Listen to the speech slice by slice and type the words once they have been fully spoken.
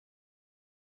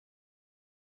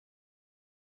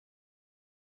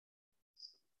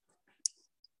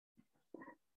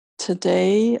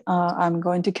Today, I'm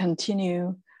going to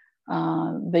continue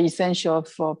the essential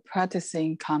for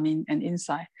practicing calming and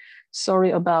insight.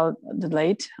 Sorry about the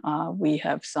late. We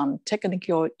have some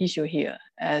technical issue here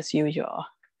as usual.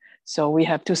 So we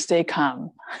have to stay calm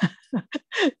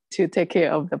to take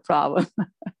care of the problem.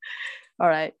 All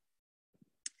right.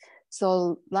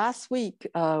 So last week,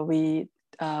 I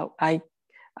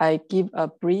give a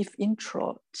brief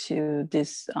intro to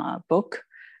this book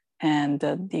and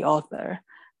the author,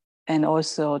 and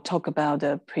also talk about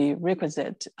the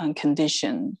prerequisite and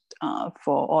condition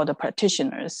for all the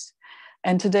practitioners.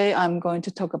 And today I'm going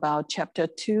to talk about chapter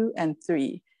 2 and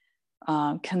 3,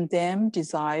 condemn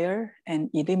desire and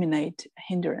eliminate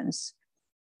hindrance.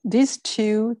 These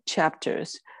two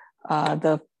chapters,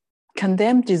 the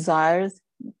condemn desires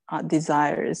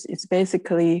is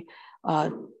basically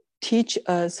teach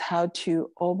us how to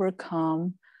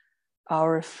overcome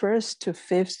our first to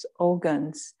fifth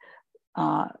organs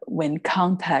when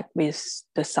contact with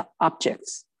the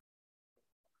objects.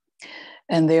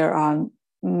 And there are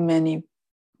many,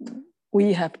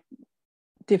 we have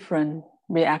different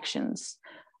reactions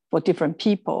for different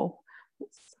people.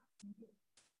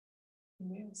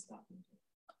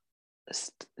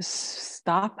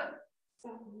 Stop?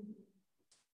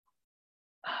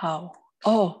 How?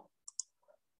 Oh,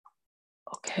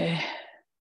 okay.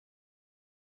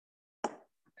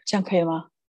 这样可以吗?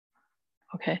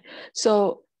 Okay,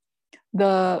 so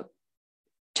the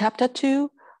chapter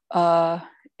 2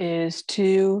 is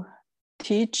to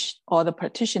teach all the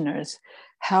practitioners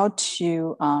how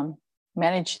to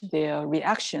manage their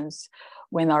reactions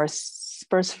when our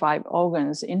first 5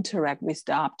 organs interact with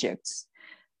the objects.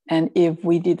 And if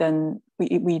we do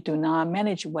not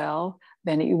manage well,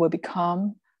 then it will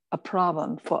become a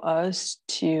problem for us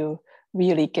to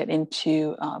really get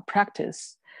into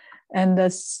practice. And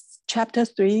this chapter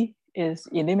 3 is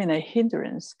eliminate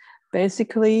hindrance.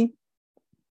 Basically,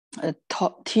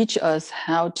 teach us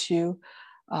how to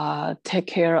take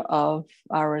care of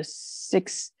our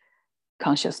 6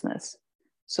 consciousness.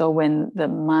 So when the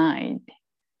mind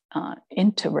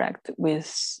interact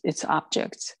with its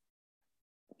objects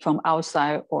from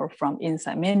outside or from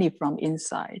inside, mainly from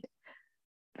inside,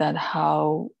 that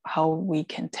how we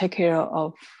can take care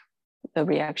of the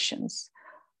reactions.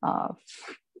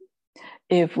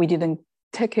 If we didn't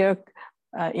take care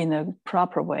in a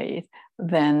proper way,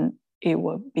 then it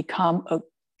will become a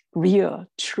real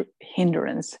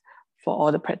hindrance for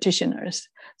all the practitioners.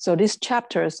 So these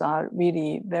chapters are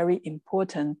really very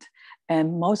important.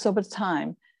 And most of the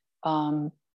time,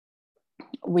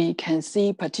 we can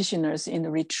see practitioners in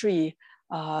the retreat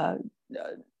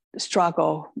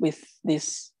struggle with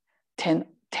these 10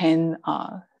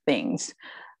 things.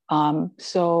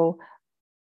 So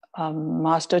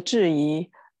Master Zhiyi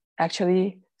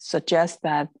actually suggests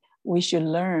that we should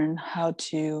learn how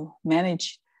to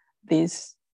manage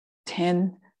these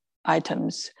 10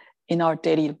 items in our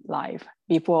daily life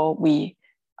before we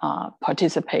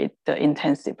participate the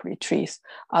intensive retreats.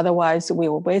 Otherwise, we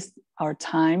will waste our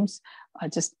times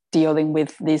just dealing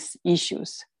with these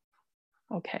issues.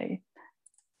 Okay.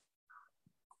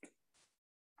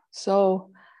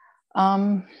 So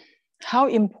how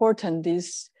important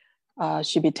this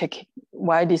should be taken,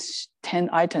 why these 10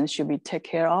 items should be taken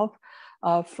care of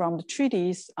from the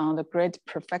treatise on the great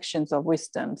perfections of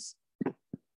wisdoms.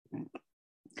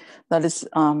 That is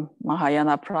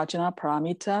Mahayana Prajna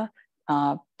Paramita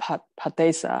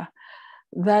Padesa.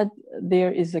 That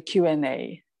there is a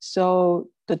Q&A. So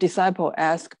the disciple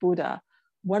asked Buddha,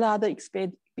 what are the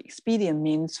expedient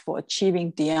means for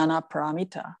achieving Dhyana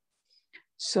Paramita?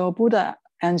 So Buddha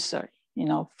answered,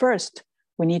 first,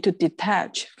 we need to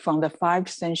detach from the 5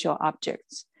 sensual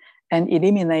objects and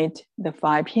eliminate the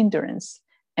 5 hindrances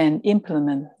and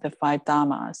implement the 5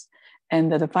 dharmas.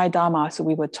 And the 5 dharmas,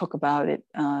 we will talk about it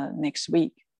next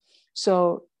week.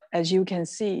 So as you can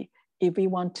see, if we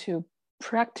want to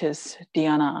practice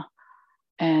dhyana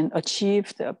and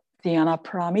achieve the dhyana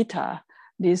paramita,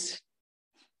 these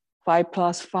 5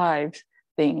 plus 5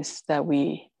 things that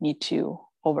we need to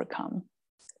overcome.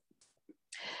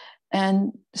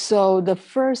 And so the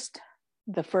first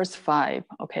 5,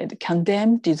 okay, the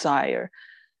condemned desire.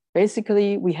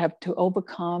 Basically, we have to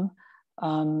overcome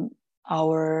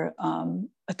our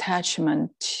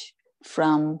attachment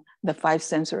from the 5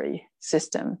 sensory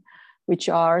system, which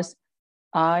are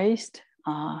eyes,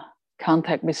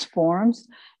 contact with forms,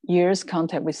 ears,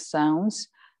 contact with sounds,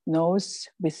 nose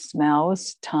with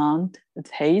smells, tongue, the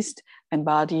taste, and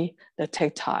body, the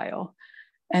tactile.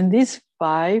 And these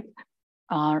 5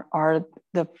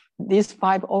 these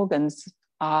 5 organs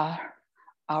are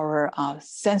our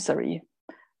sensory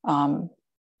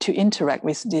to interact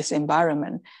with this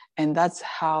environment. And that's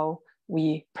how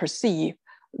we perceive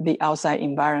the outside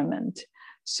environment.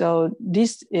 So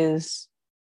this is,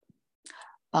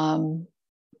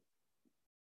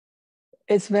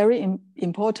 it's very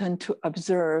important to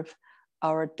observe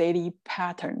our daily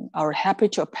pattern, our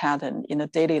habitual pattern in the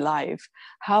daily life,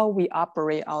 how we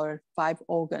operate our 5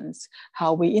 organs,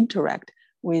 how we interact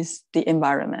with the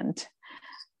environment.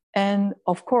 And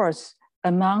of course,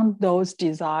 among those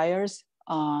desires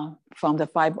from the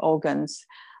 5 organs,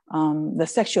 the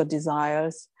sexual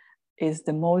desires is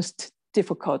the most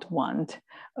difficult one,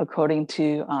 according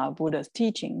to Buddha's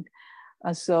teaching.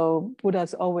 So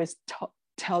Buddha's always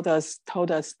told us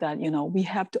that, we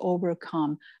have to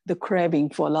overcome the craving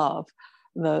for love,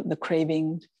 the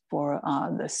craving for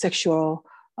the sexual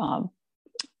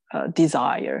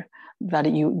desire, that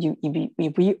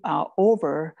if we are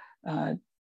over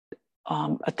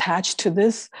attached to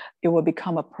this, it will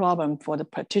become a problem for the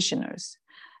practitioners.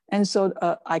 And so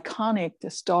iconic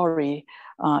story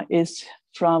is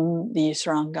from the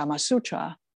Sarangama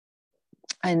Sutra.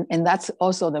 And that's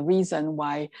also the reason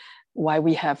why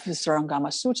we have the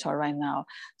Sarangama Sutra right now.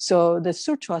 So the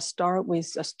sutra starts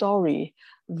with a story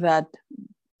that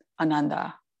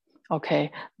Ananda,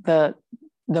 the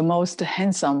most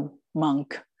handsome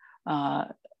monk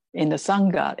in the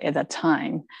Sangha at that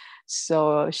time.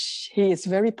 So he is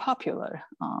very popular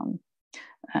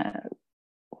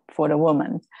for the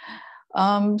woman.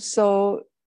 So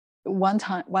one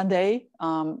day,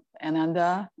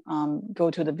 Ananda go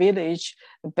to the village,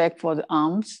 beg for the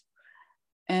alms,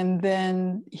 and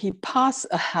then he passed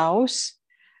a house,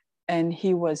 and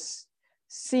he was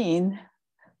seen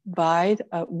by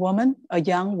a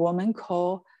young woman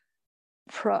called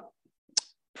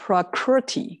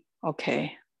Prakriti.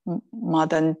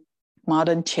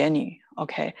 Modern Chenyu.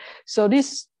 So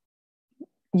this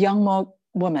young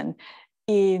woman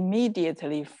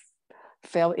immediately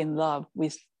fell in love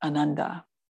with Ananda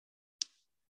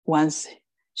once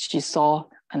she saw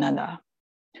Ananda.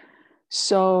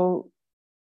 So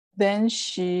then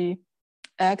she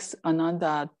asked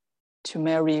Ananda to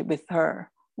marry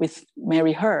her.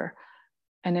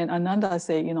 And then Ananda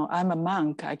said, I'm a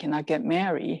monk, I cannot get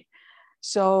married.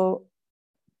 So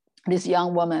this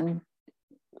young woman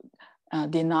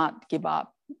did not give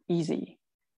up easy.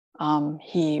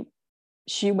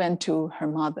 She went to her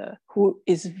mother, who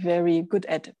is very good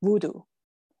at voodoo.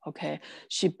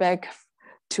 She begged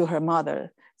to her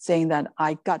mother, saying that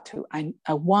I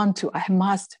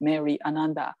must marry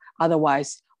Ananda.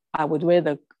 Otherwise, I would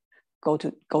rather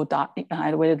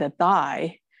I'd rather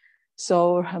die.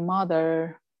 So her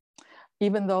mother,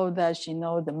 even though that she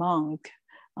knows the monk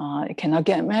cannot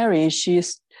get married, she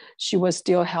was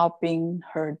still helping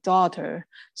her daughter.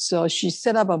 So she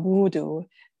set up a voodoo,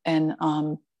 and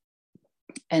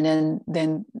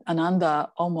then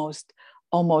Ananda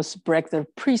almost break the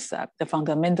precept, the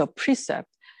fundamental precept.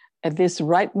 At this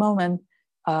right moment,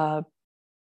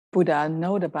 Buddha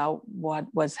knew about what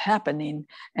was happening,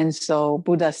 and so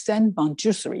Buddha sent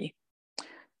Manjushri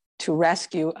to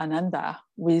rescue Ananda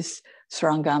with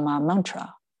Sarangama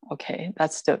mantra.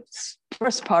 That's the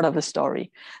first part of the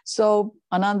story. So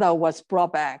Ananda was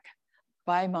brought back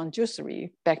by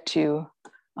Manjushri back to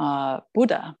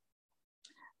Buddha.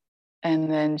 And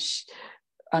then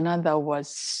Ananda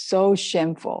was so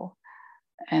shameful.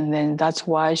 And then that's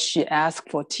why she asked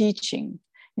for teaching.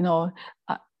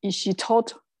 She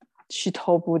told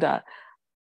Buddha,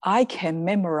 I can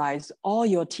memorize all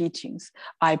your teachings.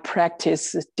 I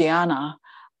practice Dhyana.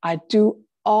 I do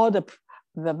all the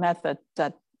method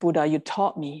that Buddha you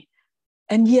taught me.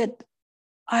 And yet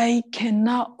I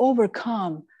cannot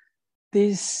overcome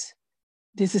this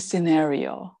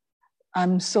scenario.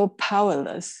 I'm so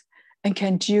powerless. And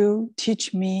can you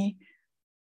teach me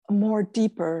a more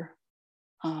deeper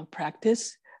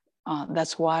practice?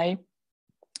 That's why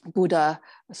Buddha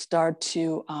started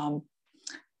to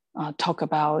talk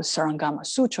about Sarangama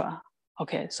Sutra.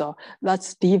 So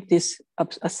let's leave this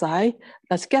aside.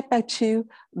 Let's get back to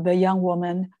the young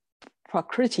woman,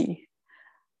 Prakriti.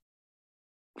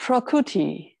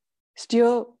 Prakriti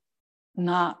still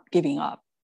not giving up.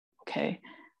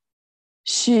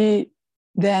 She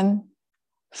then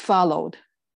followed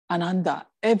Ananda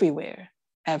everywhere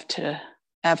after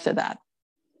that.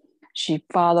 She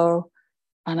followed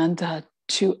Ananda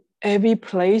to every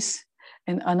place,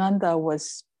 and Ananda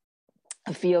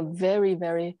feel very,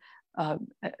 very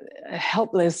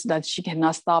helpless that she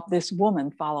cannot stop this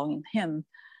woman following him.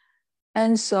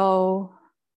 And so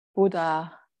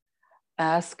Buddha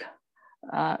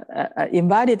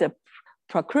invited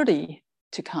Prakriti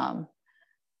to come,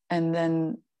 and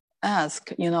then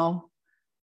ask,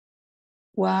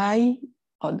 why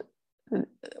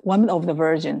one of the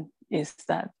version is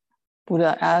that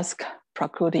Buddha asked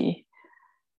Prakriti,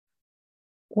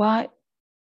 why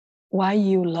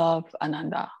you love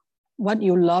Ananda? What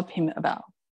you love him about?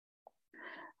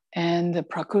 And the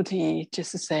Prakriti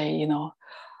just say, you know,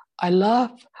 I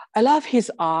love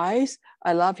his eyes,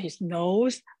 I love his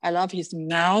nose, I love his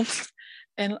mouth,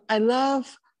 and I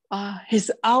love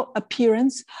his out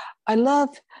appearance. I love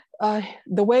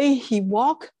the way he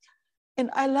walk, and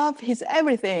I love his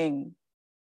everything.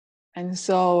 And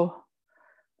so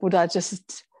Buddha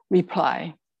just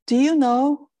reply, do you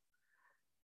know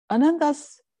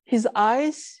his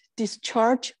eyes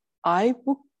discharge eye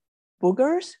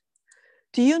boogers?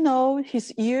 Do you know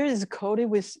his ear is coated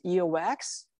with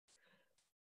earwax?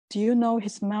 Do you know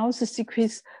his mouth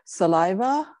secretes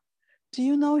saliva? Do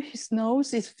you know his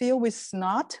nose is filled with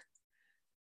snot?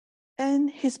 And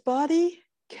his body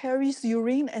carries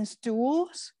urine and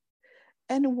stools?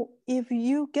 And if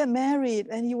you get married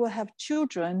and you will have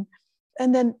children,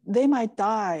 and then they might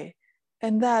die,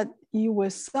 and that you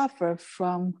will suffer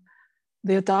from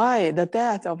the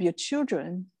death of your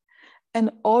children,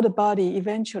 and all the body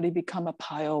eventually become a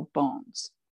pile of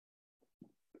bones.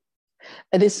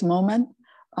 At this moment,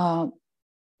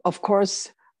 of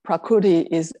course, Prakriti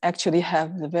is actually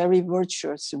have the very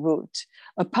virtuous root.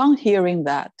 Upon hearing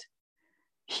that,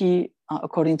 he,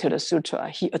 according to the sutra,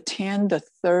 he attained the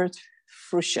third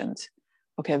fruition.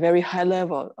 Okay, very high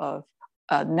level of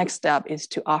next step is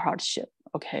to arhatship.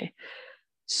 Okay,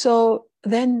 so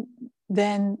then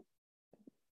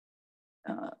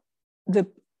the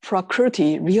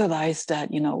Prakriti realized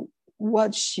that, you know,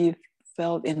 what she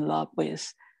fell in love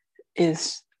with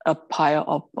is a pile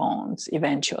of bones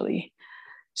eventually.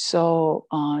 So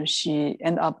she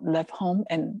ended up left home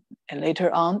and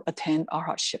later on attend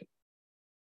arhatship.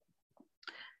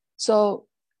 So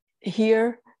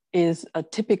here is a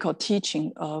typical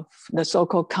teaching of the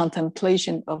so-called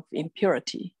contemplation of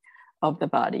impurity of the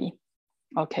body.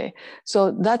 Okay,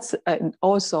 so that's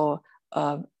also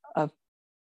a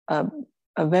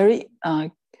very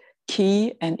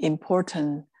key and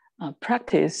important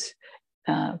practice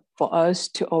for us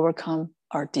to overcome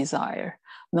our desire.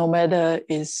 No matter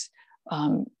is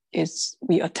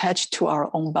we attach to our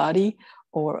own body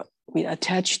or we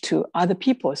attach to other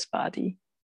people's body,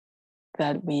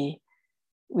 that we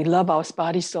love our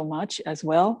body so much as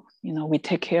well. You know, we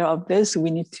take care of this.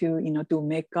 We need to, you know, do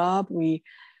makeup. We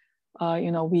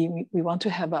want to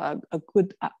have a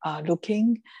good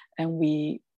looking, and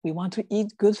we want to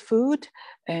eat good food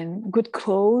and good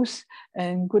clothes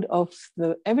and good of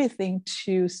the everything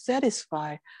to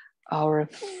satisfy our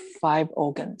 5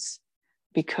 organs,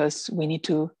 because we need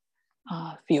to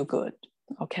feel good.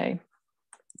 Okay.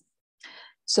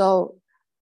 So,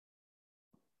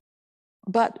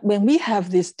 but when we have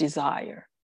this desire,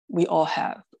 we all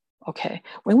have. Okay.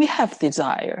 When we have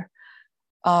desire,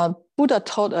 Buddha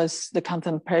taught us the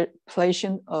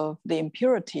contemplation of the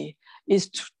impurity is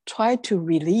to try to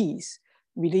release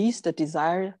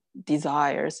the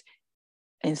desires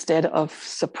instead of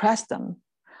suppress them.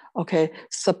 Okay,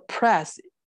 suppress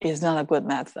is not a good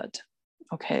method.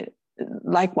 Okay,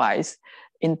 likewise,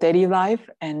 in daily life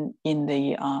and in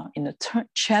the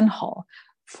Chang Hwa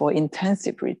for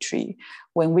intensive retreat,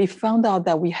 when we found out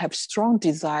that we have strong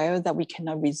desire that we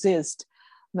cannot resist,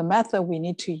 the method we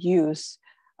need to use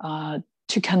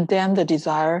to condemn the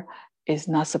desire is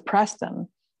not suppress them,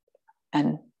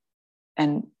 and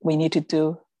we need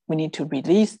to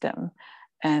release them,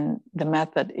 and the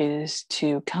method is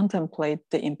to contemplate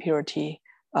the impurity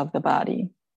of the body.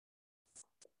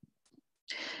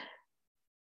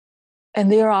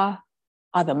 And there are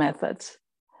other methods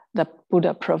that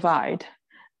Buddha provide,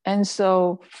 and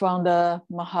so from the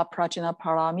Mahaprajna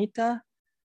Paramita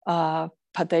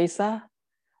Padesa,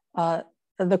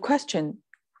 the question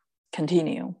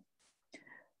continue.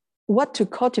 What to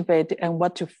cultivate and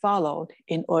what to follow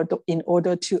in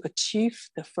order to achieve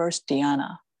the first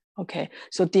dhyana. Okay,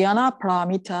 so dhyana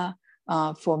paramita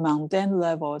for mundane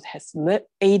levels has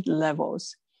 8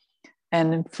 levels,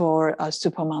 and for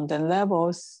super mundane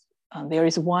levels, there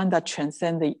is one that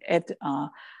transcends the 8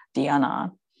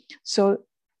 dhyana. So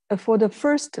for the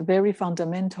first very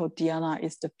fundamental dhyana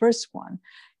is the first one.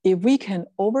 If we can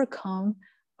overcome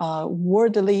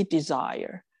worldly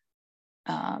desire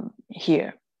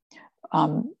here,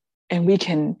 and we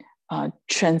can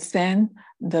transcend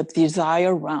the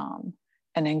desire realm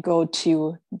and then go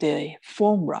to the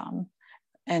form realm.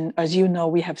 And as you know,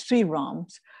 we have 3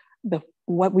 realms.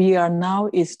 What we are now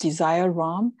is desire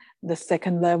realm. The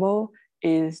second level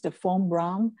is the form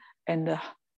realm, and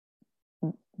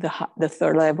the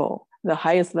third level, the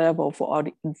highest level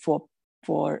for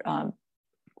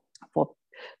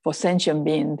for sentient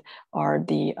being are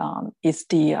is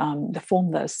the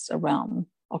formless realm.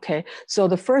 Okay, so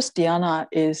the first dhyana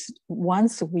is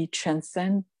once we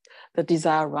transcend the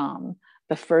desire realm,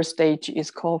 the first stage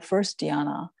is called first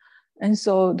dhyana. And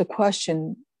so the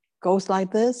question goes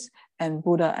like this, and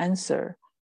Buddha answer.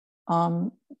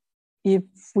 If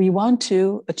we want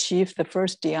to achieve the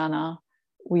first dhyana,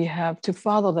 we have to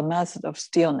follow the method of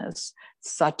stillness,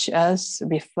 such as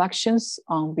reflections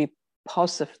on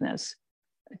repulsiveness,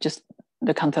 just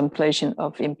the contemplation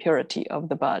of impurity of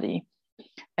the body,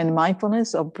 and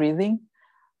mindfulness of breathing,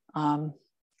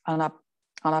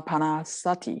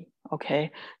 anapanasati,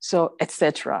 okay, so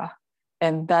etc.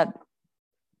 And that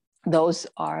those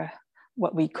are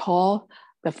what we call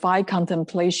the 5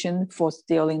 contemplation for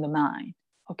stilling the mind.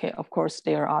 Okay, of course,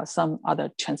 there are some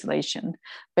other translation.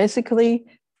 Basically,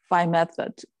 5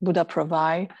 methods Buddha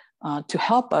provide to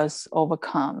help us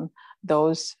overcome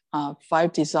those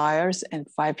 5 desires and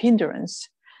 5 hindrances.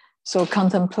 So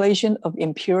contemplation of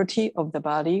impurity of the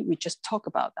body, we just talk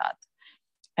about that.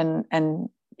 And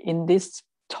in this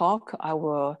talk, I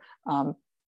will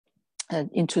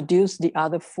introduce the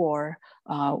other 4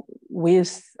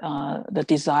 with the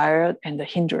desire and the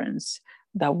hindrance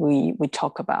that we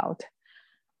talk about.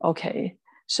 Okay,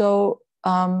 so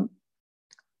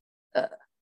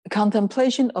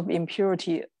contemplation of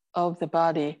impurity of the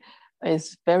body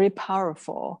is very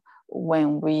powerful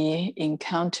when we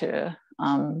encounter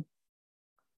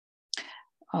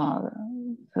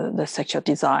the sexual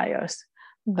desires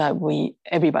that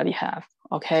everybody have.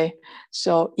 Okay,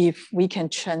 so if we can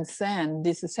transcend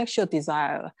this sexual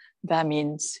desire, that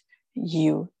means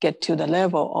you get to the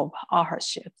level of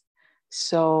arhatship.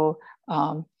 So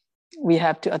we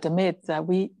have to admit that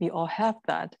we all have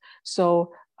that.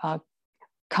 So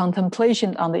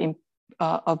contemplation on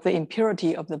of the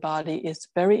impurity of the body is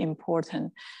very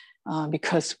important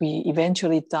because we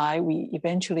eventually die. We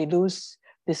eventually lose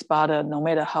this body, no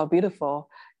matter how beautiful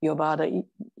your body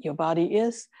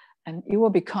is, and it will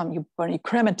become, you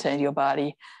cremate your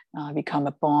body, become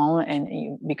a bone, and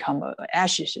you become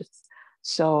ashes.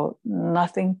 So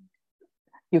nothing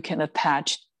you can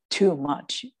attach too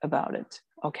much about it.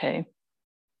 Okay.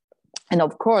 And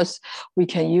of course, we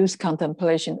can use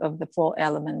contemplation of the 4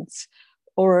 elements,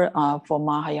 or for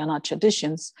Mahayana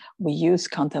traditions, we use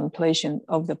contemplation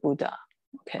of the Buddha.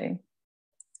 Okay.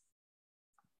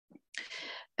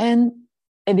 And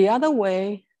the other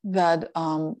way that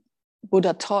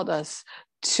Buddha taught us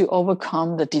to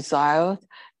overcome the desire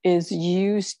is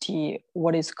use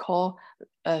what is called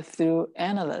through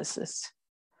analysis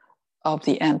of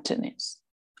the emptiness.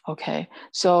 Okay,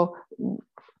 so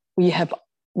we have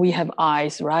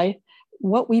eyes, right?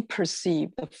 What we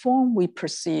perceive, the form we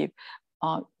perceive,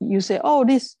 you say, oh,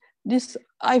 this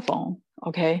iPhone,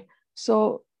 okay?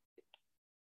 So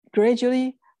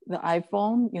gradually the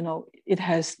iPhone, it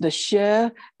has the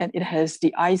share and it has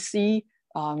the IC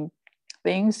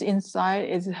things inside,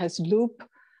 it has loop,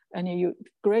 and you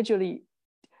gradually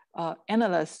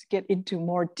analyze, get into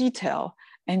more detail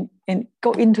and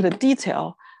go into the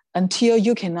detail until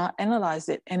you cannot analyze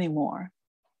it anymore.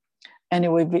 And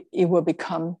it will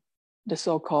become the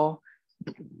so-called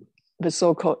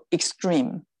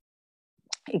extreme,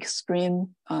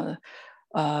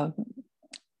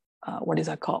 what is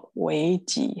that called? 微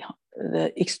级,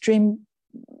 the extreme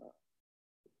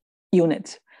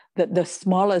units, the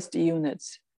smallest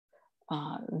units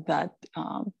that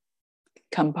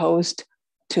composed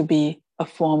to be a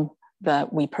form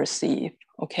that we perceive.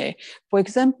 Okay, for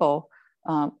example,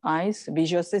 eyes,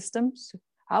 visual systems,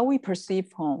 how we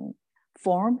perceive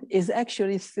form is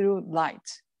actually through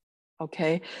light.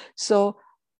 Okay, so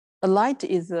a light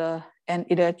is an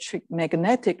electric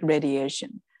magnetic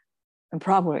radiation and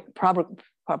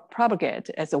propagate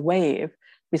as a wave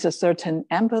with a certain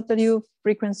amplitude,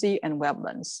 frequency, and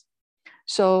wavelengths.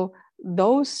 So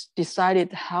those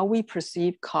decided how we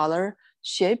perceive color,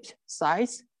 shape,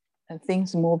 size, and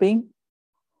things moving,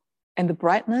 and the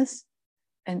brightness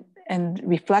and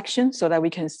reflection, so that we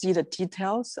can see the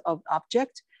details of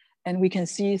object, and we can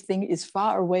see things is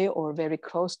far away or very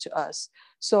close to us.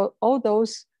 So all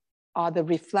those are the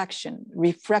reflection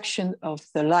of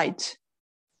the light.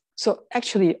 So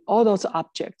actually all those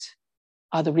objects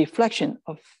are the reflection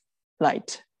of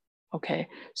light. Okay,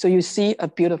 so you see a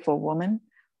beautiful woman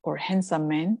or handsome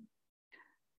man,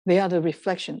 they are the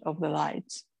reflection of the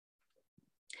light.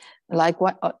 Like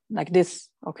this,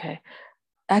 okay.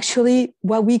 Actually,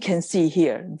 what we can see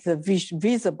here, the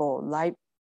visible light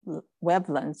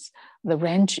wavelengths, the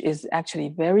range is actually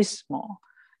very small.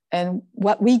 And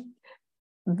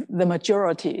the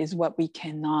majority is what we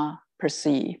cannot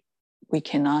perceive. we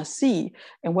cannot see.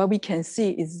 And what we can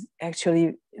see is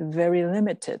actually very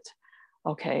limited.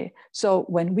 Okay, so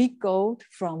when we go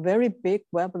from very big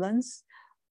wavelengths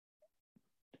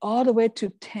all the way to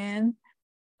 10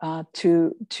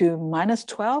 to minus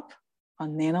 12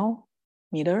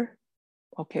 nanometer,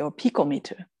 okay, or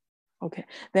picometer, okay,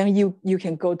 then you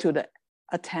can go to the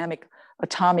atomic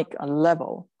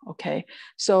level, okay?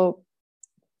 So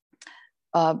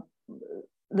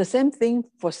the same thing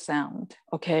for sound,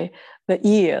 okay? The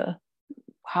ear,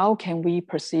 how can we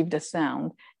perceive the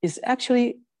sound is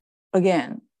actually,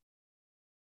 again,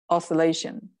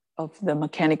 oscillation of the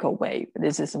mechanical wave.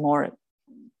 This is more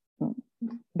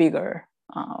bigger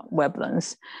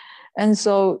wavelengths. And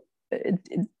so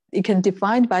it can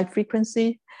define by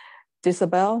frequency,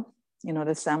 decibel,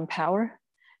 the sound power.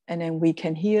 And then we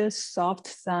can hear soft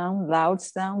sound, loud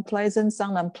sound, pleasant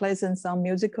sound, unpleasant sound,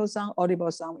 musical sound,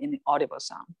 audible sound, inaudible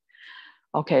sound.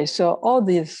 Okay, so all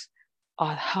these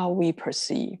are how we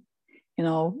perceive,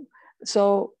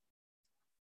 so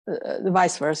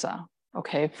vice versa.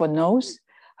 Okay, for nose,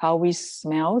 how we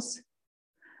smells,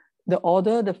 the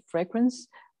odor, the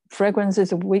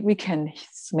fragrances, we can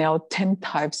smell 10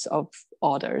 types of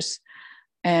odors.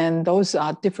 And those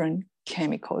are different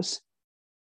chemicals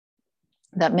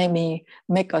that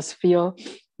make us feel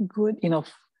good,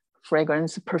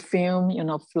 fragrance, perfume,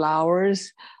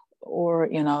 flowers, or,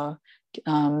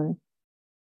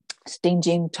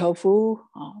 stinging tofu,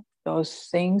 those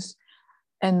things.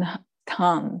 And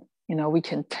tongue, we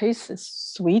can taste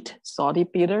sweet, salty,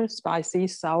 bitter, spicy,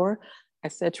 sour,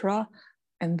 etc.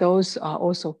 And those are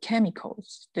also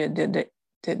chemicals, the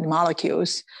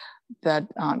molecules that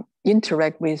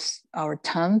interact with our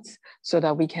tongues so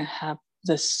that we can have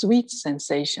the sweet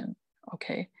sensation,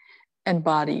 okay? And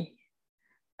body,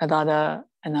 another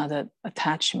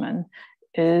attachment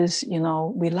is,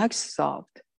 we like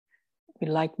soft, we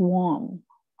like warm,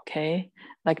 okay?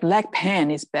 Like leg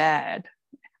pain is bad.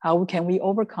 How can we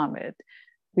overcome it?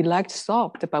 We like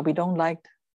soft, but we don't like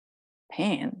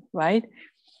pain, right?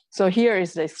 So here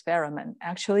is the experiment.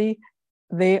 Actually,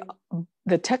 the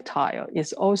tactile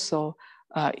is also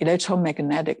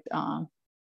electromagnetic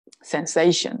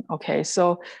sensation. Okay,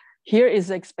 so here is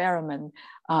the experiment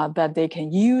that they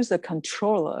can use a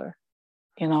controller.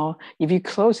 If you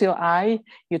close your eye,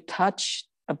 you touch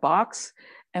a box,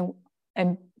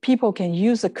 and people can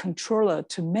use a controller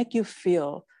to make you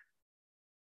feel,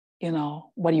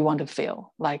 what you want to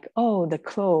feel, like, oh, the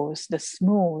close, the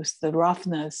smooth, the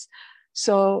roughness.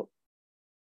 So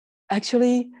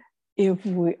actually, if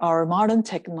our modern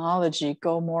technology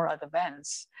go more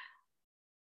advanced,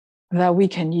 that we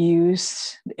can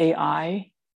use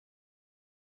AI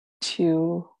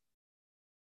to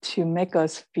make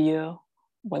us feel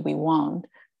what we want,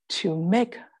 to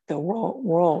make the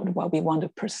world what we want to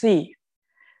perceive.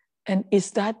 And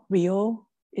is that real?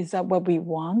 Is that what we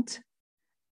want?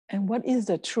 And what is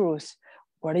the truth?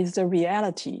 What is the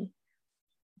reality?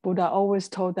 Buddha always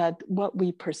told that what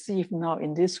we perceive now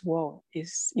in this world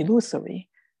is illusory.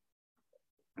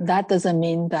 That doesn't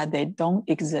mean that they don't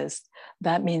exist.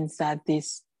 That means that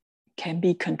this can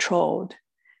be controlled,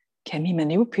 can be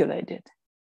manipulated.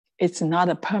 It's not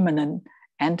a permanent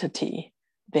entity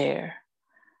there.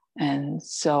 And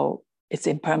so it's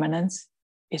impermanence,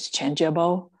 it's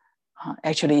changeable.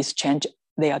 Actually,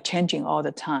 they are changing all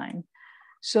the time.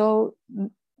 So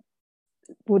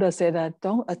Buddha said that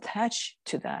don't attach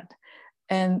to that.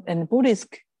 And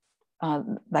Buddhist,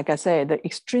 like I said, the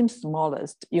extreme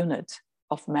smallest unit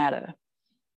of matter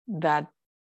that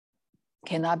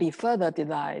cannot be further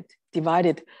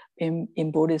divided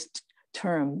in Buddhist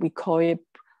term, we call it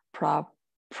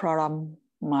paramanu,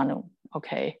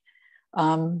 okay?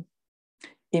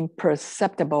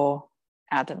 Imperceptible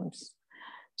atoms.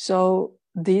 So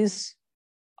these,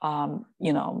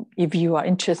 if you are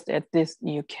interested in this,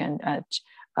 you can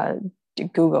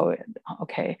Google it,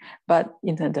 okay? But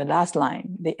in the last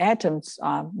line, the atoms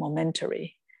are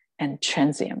momentary and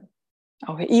transient.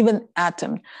 Okay, even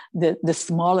atom, the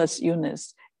smallest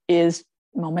units is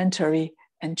momentary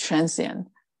and transient.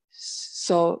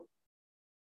 So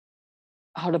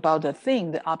how about the thing,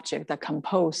 the object that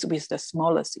composed with the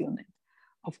smallest unit?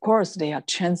 Of course, they are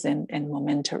transient and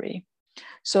momentary.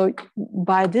 So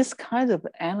by this kind of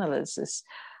analysis,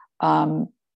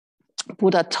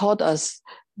 Buddha taught us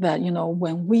that,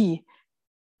 when we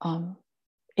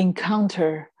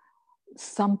encounter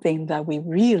something that we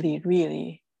really,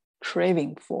 really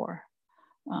craving for,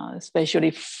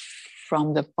 especially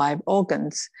from the 5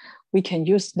 organs, we can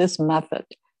use this method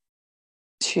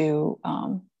to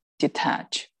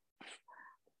detach.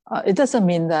 It doesn't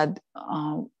mean that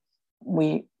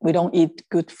we don't eat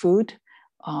good food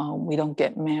we don't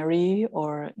get married,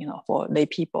 or for lay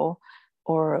people,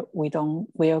 or we don't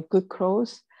wear good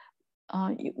clothes,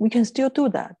 we can still do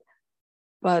that,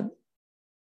 but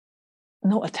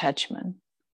no attachment.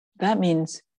 That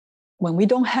means when we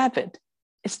don't have it,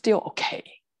 it's still okay.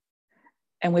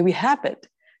 And when we have it,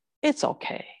 it's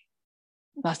okay.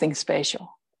 Nothing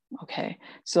special, okay?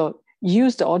 So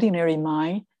use the ordinary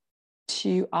mind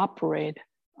to operate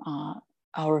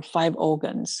our 5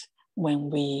 organs when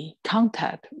we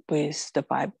contact with the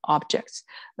 5 objects.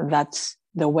 That's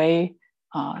the way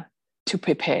to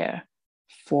prepare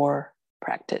for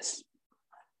practice.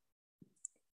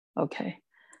 Okay.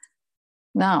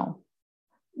 Now,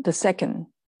 the second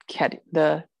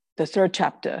the third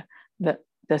chapter,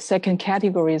 the second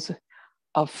category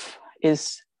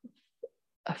is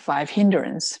 5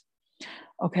 hindrance.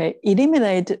 Okay,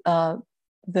 eliminate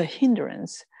the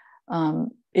hindrance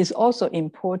is also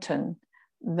important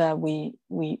that we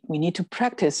need to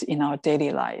practice in our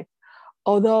daily life.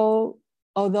 Although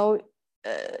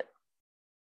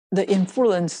the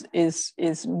influence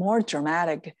is more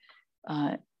dramatic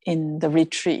in the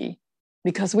retreat,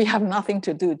 because we have nothing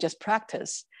to do, just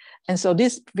practice. And so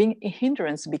this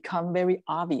hindrance become very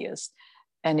obvious,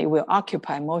 and it will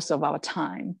occupy most of our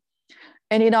time.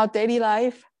 And in our daily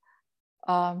life,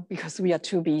 because we are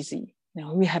too busy,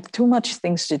 we have too much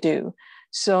things to do.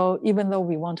 So even though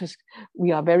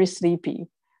we are very sleepy,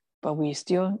 but we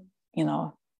still,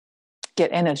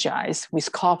 get energized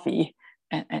with coffee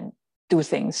and do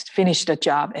things, finish the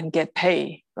job and get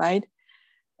paid, right?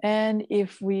 And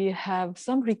if we have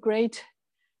some regret,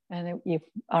 and if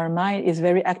our mind is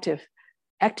very active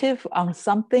on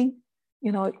something,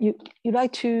 you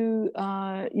like to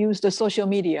use the social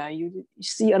media. You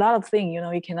see a lot of things,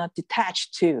 you cannot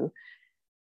detach to.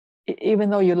 Even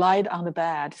though you lied on the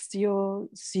bed, still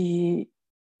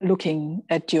looking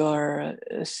at your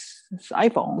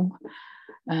iPhone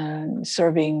and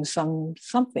serving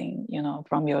something,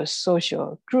 from your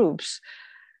social groups.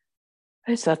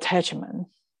 It's attachment.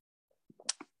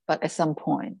 But at some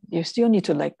point, you still need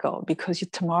to let go, because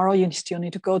tomorrow you still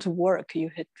need to go to work. You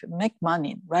have to make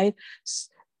money, right?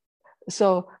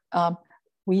 So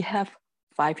we have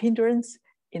 5 hindrances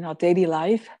in our daily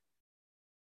life.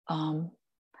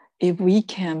 If we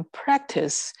can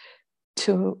practice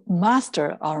to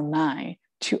master our mind,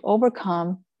 to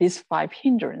overcome these 5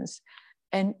 hindrances,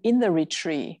 and in the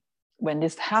retreat, when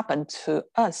this happened to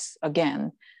us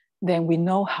again, then we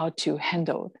know how to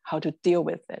handle, how to deal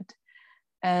with it.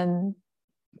 And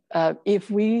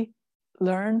if we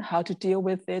learn how to deal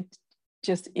with it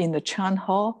just in the Chan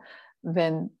Hwa,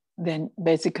 then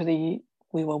basically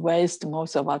we will waste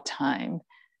most of our time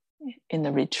in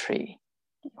the retreat.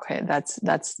 Okay,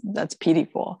 that's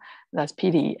pitiful. That's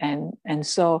pity. And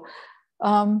so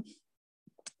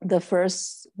the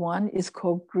first one is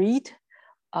called greed,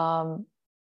 and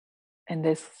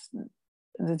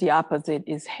the opposite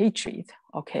is hatred.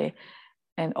 Okay,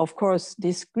 and of course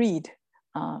this greed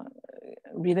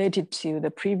related to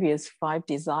the previous 5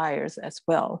 desires as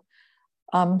well.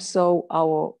 So I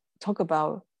will talk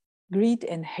about greed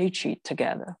and hatred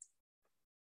together.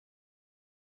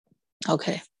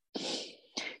 Okay,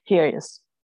 here is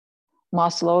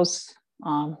Maslow's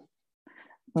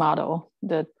model,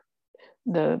 the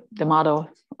model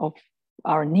of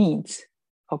our needs.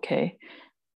 Okay,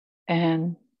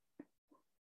 and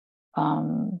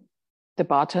the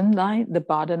bottom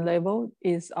level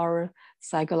is our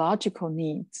psychological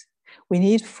needs. We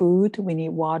need food, we need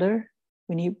water,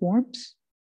 we need warmth,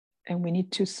 and we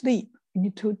need to sleep. We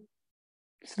need to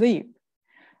sleep.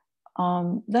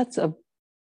 That's a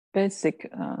basic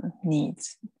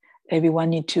needs everyone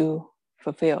need to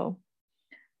fulfill.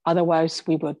 Otherwise,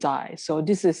 we will die. So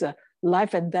this is a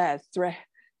life and death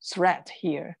threat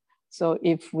here. So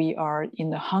if we are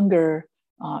in the hunger,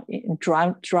 in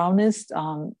drownness,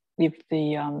 if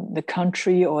the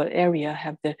country or area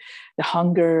have the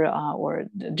hunger or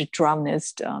the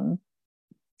drownness,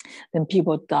 then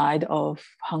people died of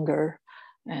hunger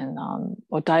and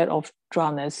or died of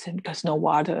drownness because no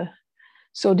water.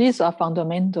 So these are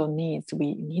fundamental needs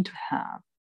we need to have.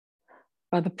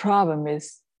 But the problem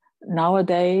is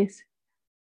nowadays,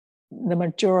 the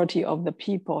majority of the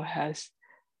people has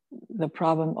the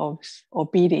problem of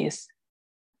obedience.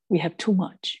 We have too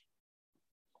much.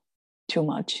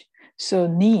 So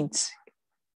needs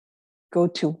go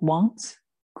to wants,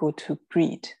 go to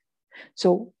greed.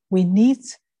 So we need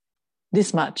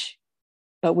this much,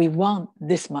 but we want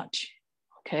this much,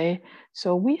 okay?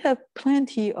 So we have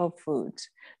plenty of food.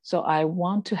 So I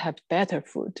want to have better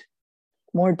food,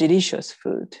 more delicious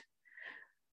food.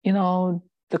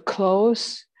 The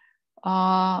clothes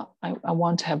I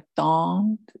want to have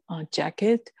down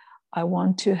jacket. I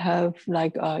want to have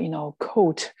like a,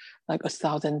 coat, like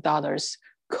 $1,000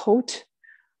 coat,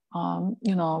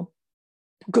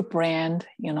 good brand,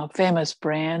 famous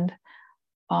brand.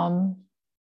 Then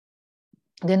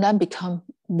that become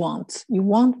wants. You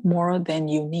want more than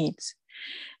you need.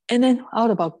 And then how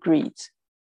about greed?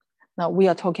 Now we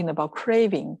are talking about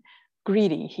craving.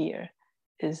 Greedy here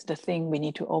is the thing we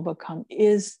need to overcome.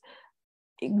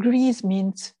 Greed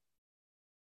means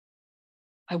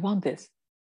I want this.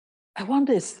 I want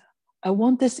this. I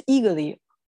want this eagerly.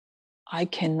 I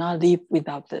cannot live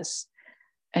without this.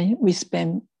 And we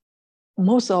spend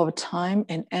most of our time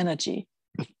and energy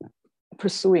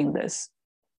pursuing this.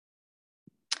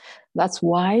 That's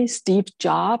why Steve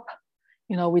Jobs,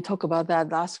 we talked about that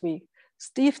last week.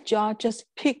 Steve Jobs just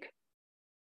picked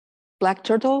black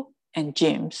turtle and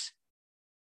jeans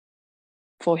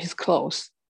for his clothes.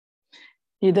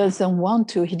 He didn't want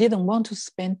to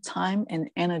spend time and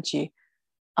energy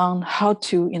on how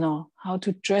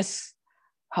to dress,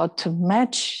 how to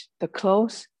match the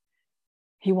clothes.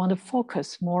 He wanted to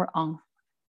focus more on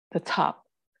the top,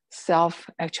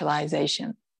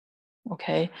 self-actualization.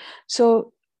 Okay,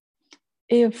 so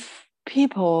if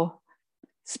people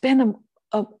spend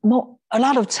a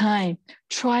lot of time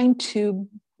trying to,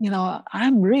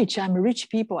 I'm rich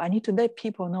people, I need to let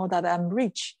people know that I'm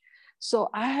rich. So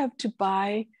I have to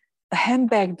buy a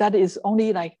handbag that is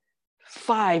only like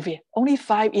only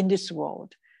five in this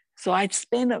world. So I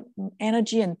spend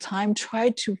energy and time try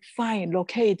to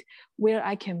locate where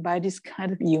I can buy this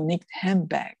kind of unique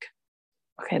handbag.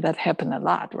 Okay, that happened a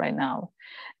lot right now.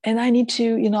 And I need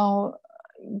to,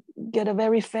 get a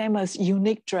very famous,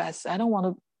 unique dress. I don't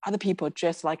want other people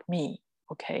dress like me,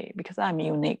 okay, because I'm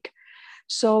unique.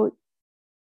 So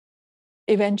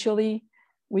eventually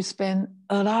we spend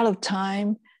a lot of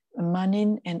time,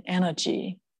 money, and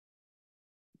energy.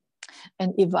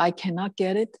 And if I cannot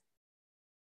get it,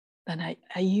 then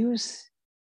I use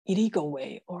illegal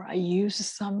way, or I use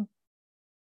some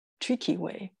tricky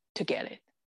way to get it.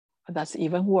 That's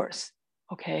even worse,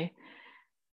 okay?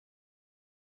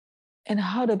 And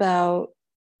how about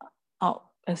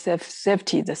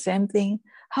safety, the same thing?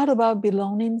 How about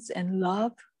belongings and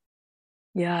love?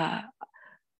 Yeah,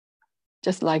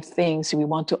 just like things we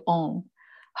want to own.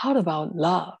 How about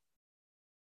love?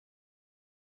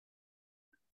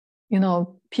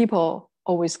 People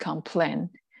always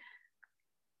complain.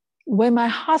 When my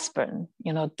husband,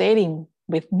 dating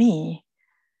with me,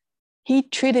 he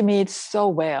treated me so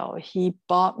well. He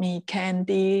bought me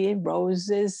candy,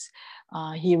 roses.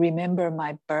 He remembered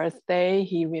my birthday.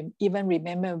 He even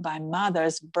remembered my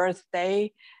mother's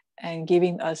birthday and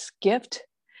giving us gift.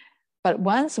 But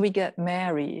once we get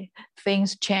married,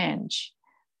 things change.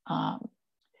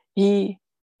 He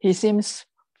seems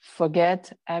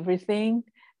forget everything,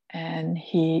 and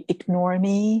he ignore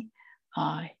me.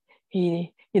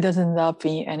 He doesn't love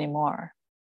me anymore.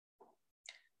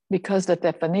 Because the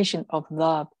definition of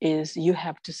love is you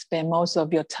have to spend most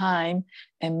of your time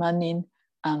and money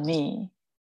on me,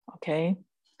 okay?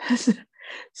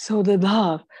 So the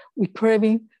love, we're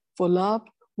craving for love.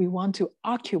 We want to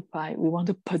occupy, we want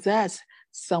to possess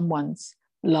someone's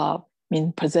love,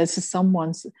 possess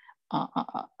someone's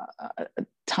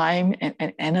time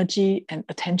and energy and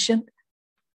attention.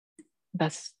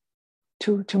 That's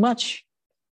too much.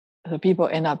 The people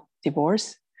end up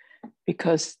divorced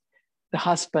because the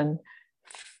husband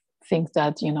thinks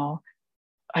that,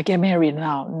 I get married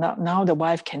now the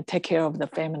wife can take care of the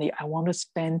family. I want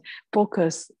to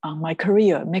focus on my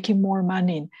career, making more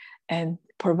money and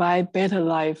provide better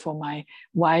life for my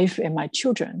wife and my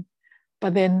children.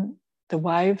 But then the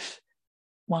wife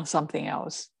wants something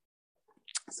else.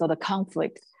 So the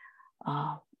conflict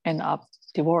end up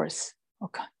divorce.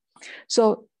 Okay.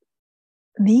 So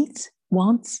needs,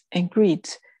 wants, and greed,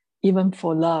 even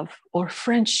for love or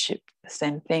friendship, the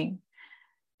same thing.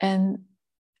 And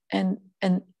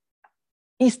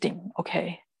esteem,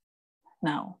 okay.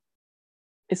 Now,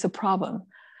 it's a problem.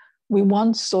 We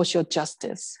want social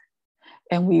justice,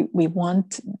 and we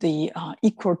want the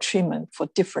equal treatment for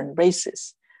different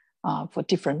races, for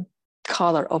different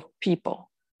color of people.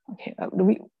 Okay,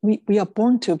 we are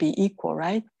born to be equal,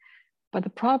 right? But the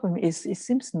problem is, it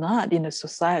seems not in a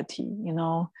society.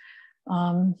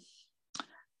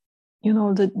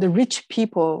 The rich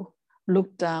people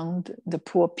look down the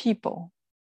poor people.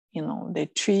 They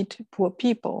treat poor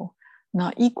people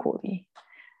not equally,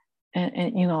 and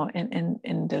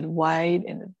the white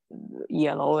and the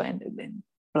yellow and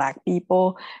black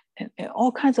people and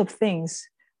all kinds of things.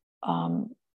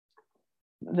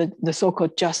 The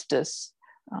so-called justice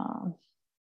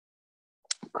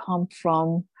come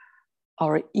from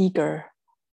our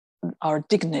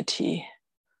dignity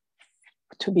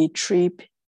to be treated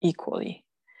equally.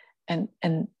 And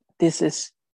this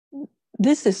is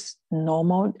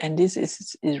normal, and this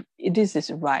is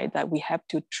right, that we have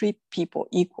to treat people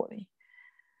equally.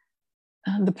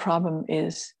 And the problem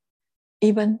is,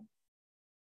 even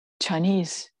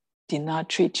Chinese did not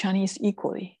treat Chinese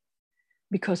equally,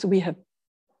 because we have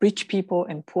rich people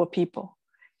and poor people.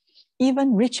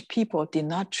 Even rich people did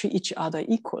not treat each other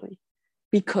equally,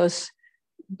 because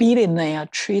billionaires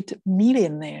treat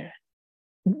millionaires.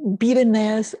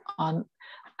 Millionaires are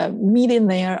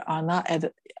not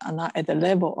at the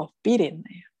level of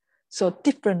billionaire. So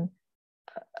different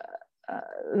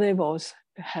levels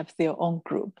have their own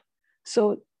group.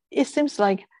 So it seems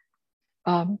like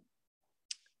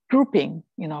grouping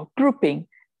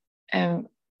and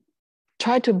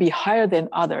try to be higher than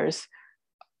others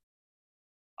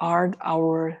are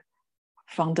our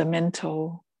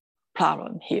fundamental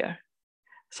problem here.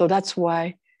 So that's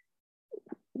why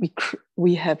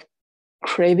we have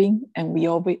craving, and we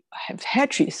always have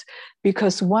hatreds,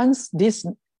 because once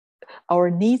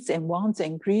our needs and wants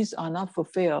and greeds are not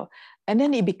fulfilled, and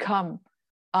then it become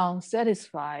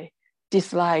unsatisfied,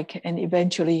 dislike, and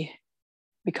eventually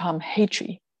become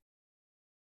hatred.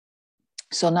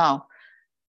 So now,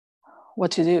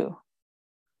 what to do?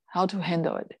 How to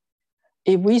handle it?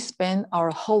 If we spend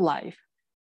our whole life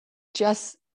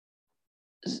just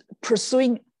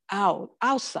pursuing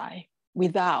outside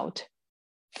without,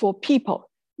 for people,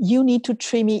 you need to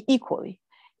treat me equally.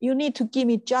 You need to give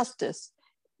me justice.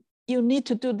 You need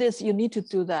to do this, you need to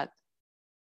do that.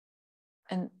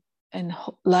 And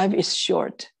life is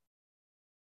short.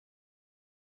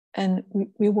 And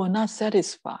we will not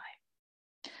satisfy.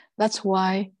 That's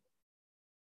why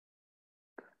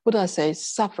Buddha says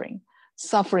suffering.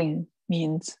 Suffering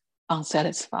means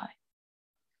unsatisfied.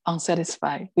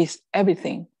 Unsatisfied with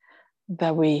everything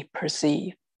that we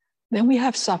perceive. Then we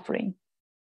have suffering.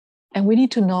 And we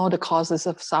need to know the causes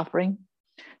of suffering.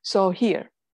 So here,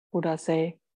 Buddha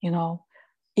say,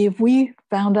 if we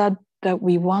found out that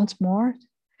we want more,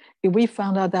 if we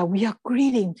found out that we are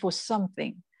greedy for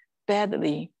something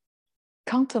badly,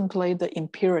 contemplate the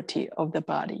impurity of the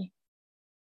body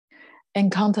and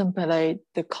contemplate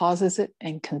the causes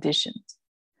and conditions.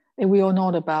 And we all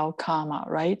know about karma,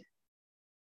 right?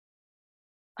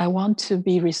 I want to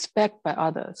be respected by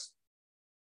others.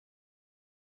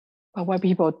 But why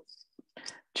people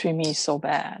treat me so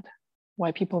bad?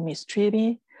 Why people mistreat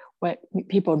me? Why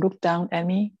people look down at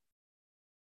me?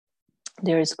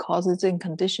 There is causes and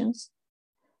conditions.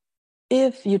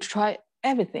 If you try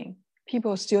everything,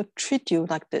 people still treat you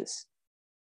like this.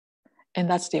 And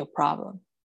that's their problem.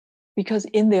 Because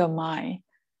in their mind,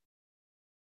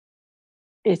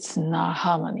 it's not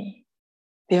harmony.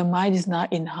 Their mind is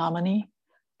not in harmony.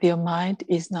 Their mind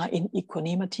is not in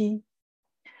equanimity.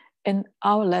 And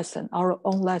our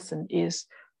own lesson is,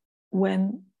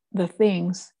 when the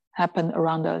things happen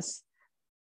around us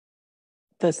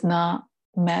does not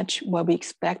match what we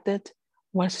expected,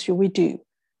 what should we do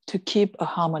to keep a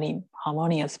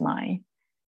harmonious mind?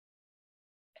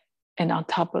 And on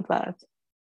top of that,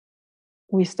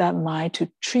 with that mind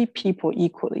to treat people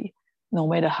equally, no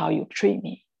matter how you treat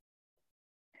me.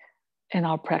 And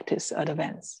our practice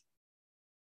advance,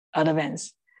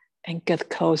 and get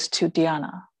close to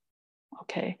Dhyana.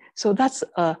 Okay, so that's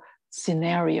a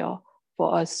scenario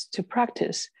for us to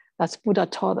practice. That's Buddha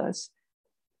taught us.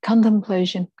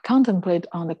 Contemplate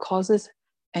on the causes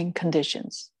and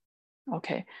conditions.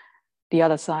 Okay, the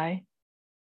other side,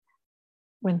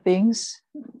 when things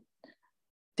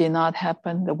did not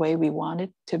happen the way we want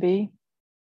it to be,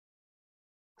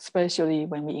 especially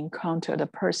when we encounter the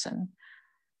person,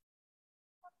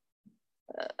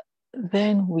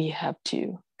 then we have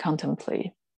to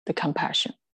contemplate the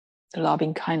compassion, the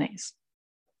loving kindness.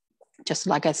 Just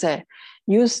like I said,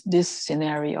 use this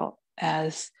scenario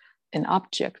as an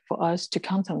object for us to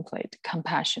contemplate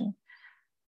compassion.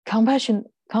 Compassionate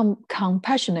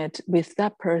with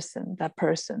that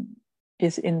person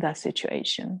is in that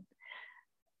situation.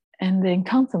 And then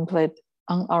contemplate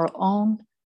on our own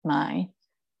mind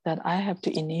that I have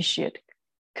to initiate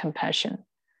compassion,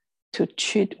 to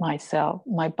treat myself,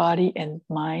 my body and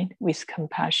mind with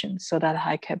compassion, so that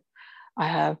I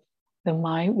have the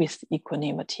mind with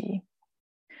equanimity,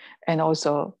 and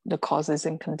also the causes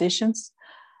and conditions.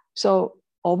 So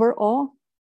overall,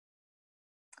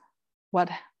 what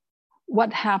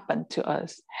happened to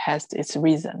us has its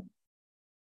reason,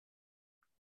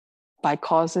 by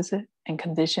causes and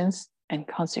conditions and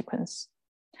consequence.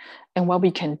 And what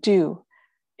we can do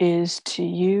is to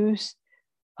use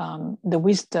the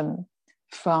wisdom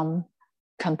from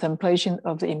contemplation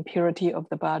of the impurity of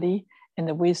the body, and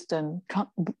the wisdom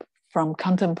from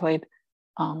contemplate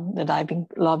the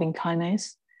loving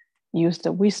kindness, use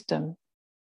the wisdom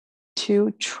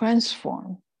to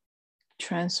transform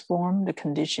the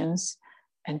conditions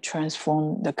and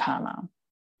transform the karma.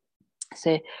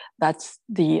 Say that's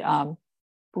the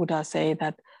Buddha say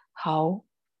that how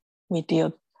we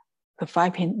deal the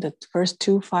first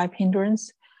 5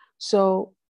 hindrances.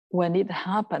 So when it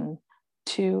happened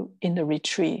in the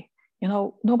retreat,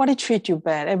 nobody treat you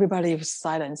bad. Everybody is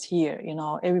silent here.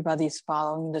 Everybody is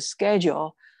following the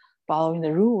schedule, following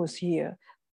the rules here,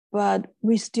 but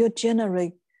we still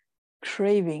generate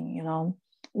craving.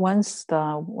 Once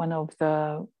one of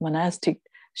the monastic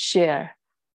share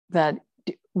that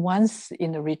once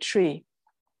in the retreat,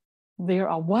 there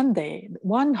are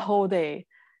one whole day,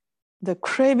 the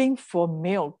craving for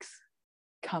milk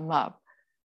come up,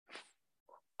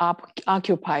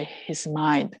 occupy his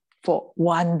mind for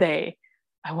one day.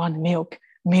 I want milk.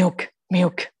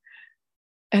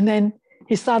 And then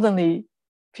he suddenly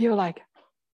feel like,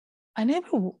 I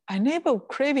never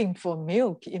craving for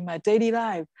milk in my daily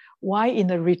life. Why in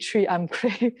the retreat I'm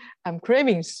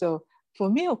craving so for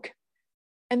milk?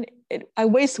 And I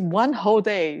waste one whole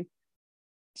day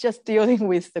just dealing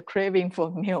with the craving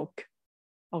for milk.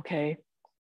 Okay,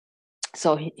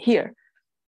 so here,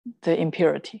 the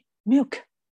impurity, milk.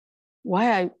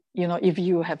 Why if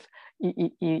you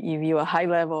are a high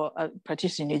level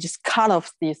practitioner, you just cut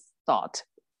off this thought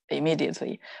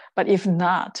immediately. But if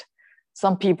not,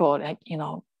 some people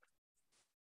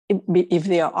if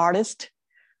they are artists,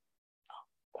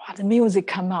 the music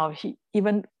come out, he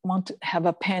even want to have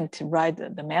a pen to write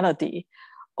the melody,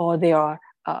 or they are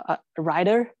a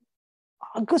writer,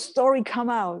 a good story come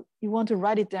out, you want to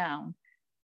write it down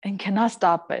and cannot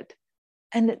stop it.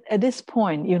 And at this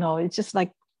point, it's just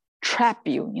like trap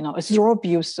you, absorb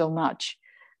you so much.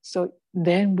 So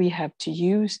then we have to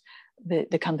use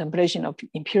the contemplation of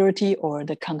impurity, or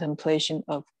the contemplation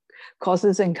of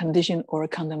causes and condition, or a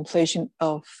contemplation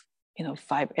of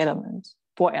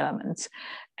 4 elements,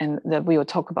 and that we will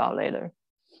talk about later.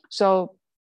 So,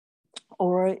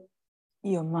 or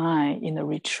your mind in the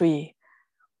retreat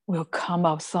will come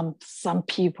out some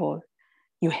people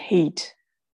you hate,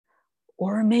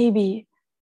 or maybe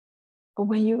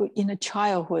when you in a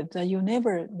childhood that you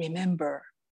never remember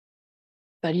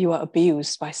that you are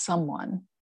abused by someone.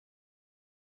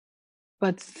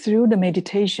 But through the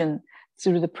meditation,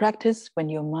 through the practice, when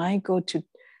your mind go to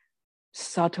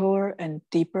subtler and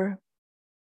deeper,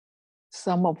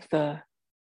 some of the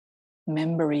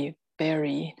memory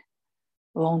buried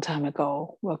a long time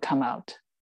ago will come out.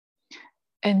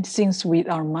 And since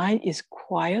our mind is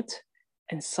quiet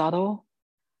and subtle,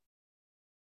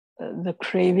 the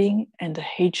craving and the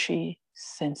hatred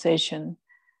sensation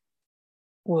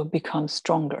will become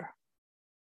stronger.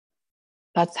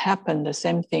 That's happened the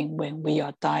same thing when we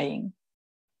are dying.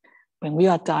 When we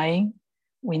are dying,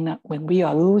 when we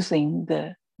are losing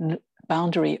the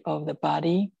boundary of the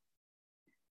body,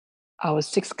 our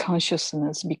 6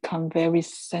 consciousness become very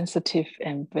sensitive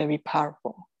and very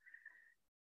powerful.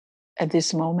 At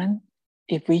this moment,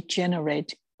 if we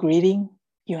generate greeting,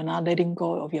 you're not letting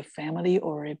go of your family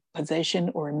or a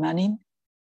possession or money,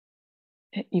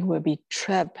 you will be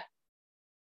trapped.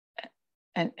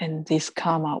 And this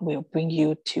karma will bring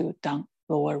you to down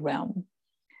lower realm.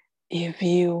 If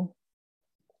you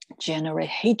generate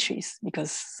hatreds,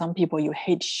 because some people you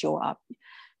hate show up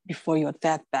before you're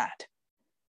that bad,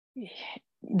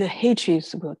 the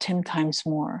hatreds will 10 times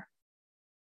more.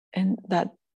 And that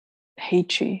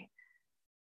hatred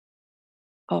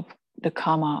of the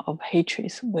karma of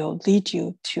hatreds will lead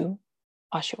you to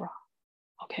Ashura.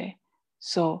 Okay,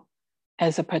 so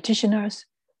as a practitioners,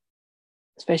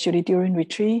 especially during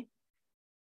retreat,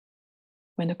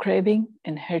 when the craving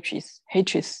and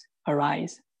hatreds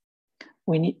arise,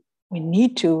 we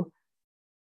need to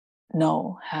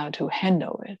know how to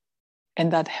handle it,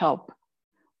 and that help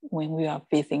when we are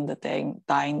facing the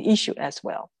dying issue as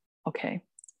well. Okay.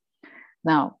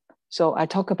 Now, so I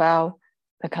talk about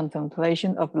the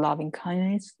contemplation of loving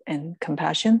kindness and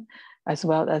compassion, as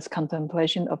well as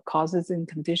contemplation of causes and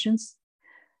conditions.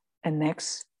 And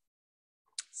next,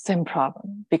 same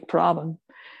problem, big problem,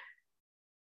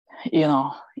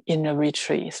 in a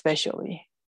retreat, especially.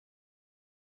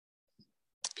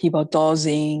 People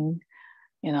dozing,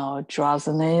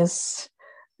 drowsiness,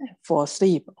 fall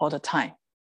asleep all the time.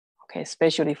 Okay,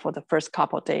 especially for the first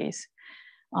couple of days.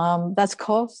 That's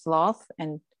called sloth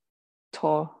and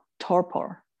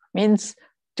torpor. Means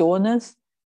dualness.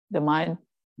 The mind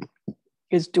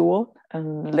is dual,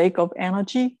 and lack of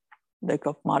energy, lack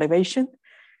of motivation.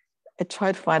 I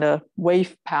try to find a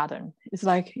wave pattern It's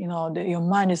like, your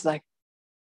mind is like,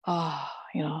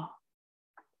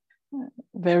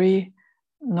 very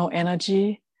no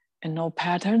energy and no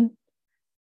pattern.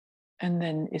 And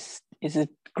then is it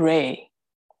gray?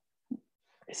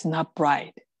 It's not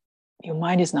bright. Your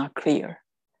mind is not clear.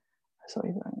 So,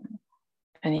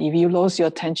 and if you lose your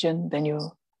attention, then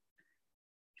you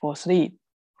fall asleep,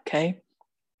 okay?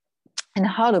 And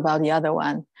how about the other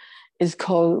one? It's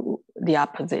called the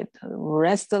opposite,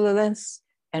 restlessness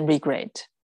and regret,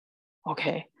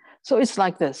 okay? So it's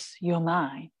like this, your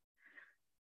mind,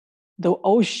 the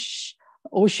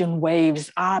ocean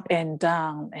waves up and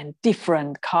down and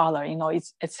different color,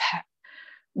 it's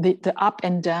the up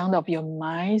and down of your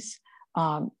minds.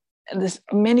 There's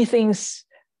many things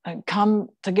come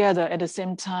together at the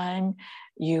same time.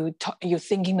 You're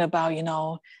thinking about,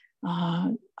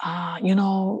 I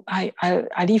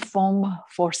leave home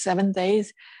for 7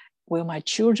 days. Will my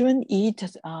children eat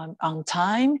on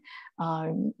time?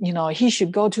 He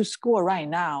should go to school right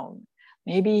now.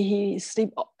 Maybe he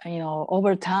sleep,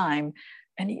 overtime.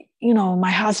 And,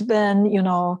 my husband,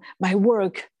 my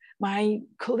work, my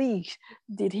colleague,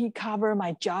 did he cover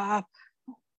my job?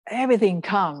 Everything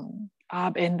come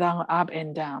up and down, up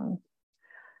and down.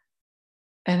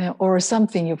 And or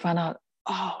something you find out,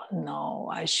 oh no,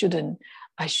 I shouldn't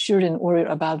worry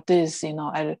about this.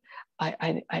 I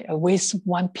waste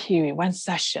one period, one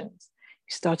session.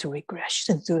 You start to regret,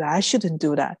 I shouldn't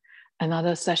do that.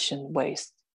 Another session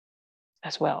waste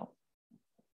as well.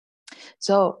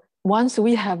 So once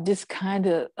we have this kind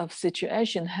of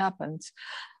situation happens,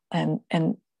 and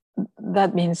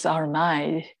that means our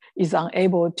mind is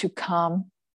unable to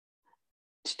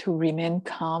remain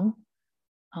calm,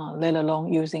 let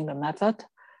alone using the method.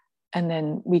 And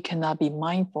then we cannot be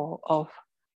mindful of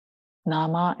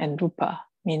nama and rupa,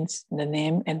 means the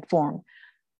name and form,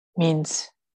 means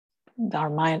our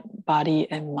mind, body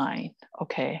and mind,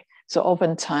 okay? So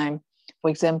oftentimes, for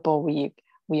example,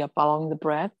 we are following the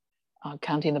breath,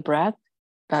 counting the breath,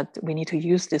 but we need to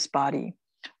use this body,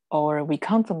 or we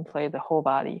contemplate the whole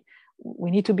body.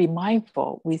 We need to be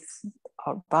mindful with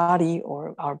our body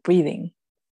or our breathing.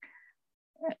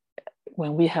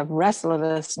 When we have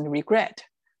restlessness and regret,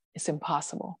 it's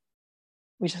impossible.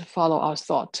 We just follow our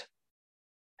thought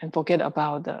and forget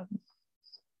about the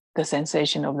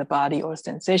sensation of the body or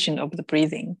sensation of the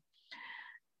breathing.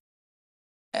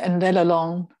 And let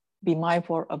alone be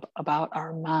mindful about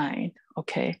our mind,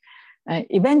 okay? And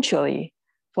eventually,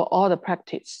 for all the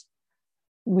practice,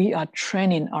 we are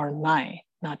training our mind,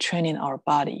 not training our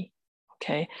body,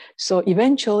 okay? So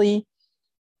eventually,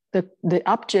 the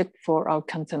object for our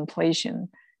contemplation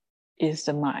is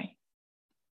the mind,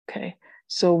 okay?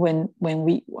 So when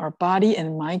our body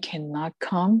and mind cannot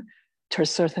come to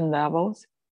certain levels,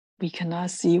 we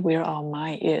cannot see where our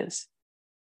mind is.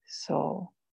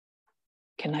 So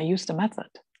can I use the method?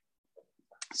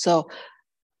 So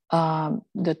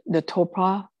the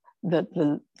torpor,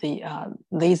 the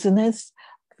laziness,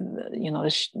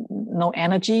 no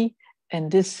energy, and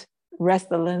this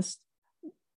restlessness,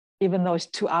 even though it's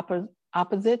two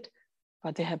opposite,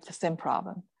 but they have the same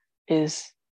problem,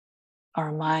 is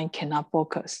our mind cannot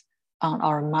focus on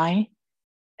our mind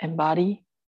and body,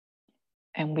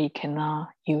 and we cannot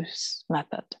use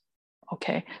method,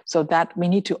 okay? So that we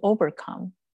need to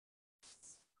overcome.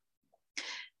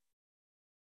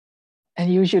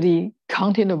 And usually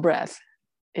counting the breath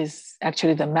is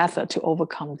actually the method to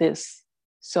overcome this.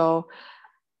 So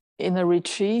in a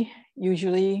retreat,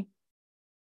 usually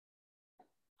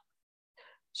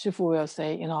Shifu will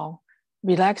say,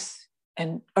 relax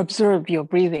and observe your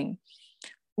breathing.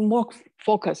 More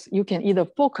focus. You can either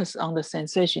focus on the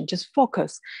sensation, just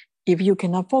focus. If you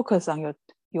cannot focus on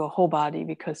your whole body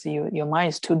because your mind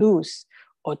is too loose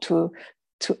or to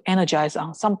energize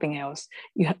on something else,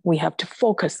 we have to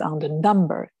focus on the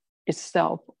number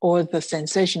itself or the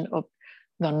sensation of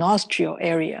the nostril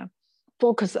area.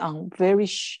 Focus on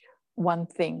one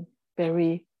thing,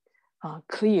 very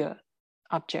clear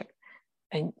object,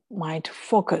 and mind to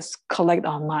focus, collect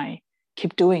our mind,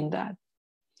 keep doing that.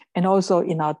 And also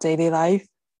in our daily life,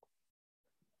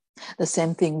 the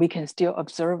same thing, we can still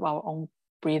observe our own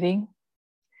breathing,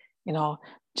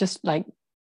 just like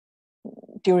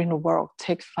during the work,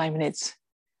 take 5 minutes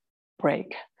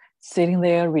break. Sitting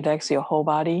there, relax your whole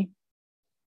body,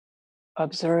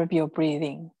 observe your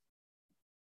breathing,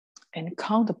 and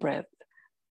count the breath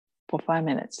for 5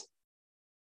 minutes.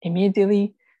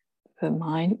 Immediately, the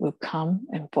mind will come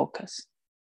and focus.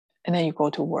 And then you go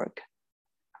to work.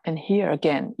 And here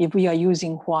again, if we are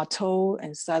using Hua To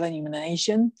and silent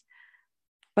illumination,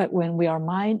 but when our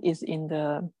mind is in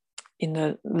the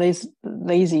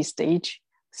lazy state,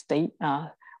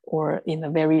 or in a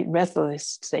very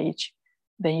restless stage,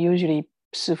 then usually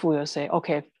Shifu will say,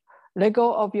 okay, let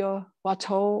go of your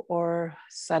Watou or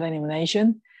silent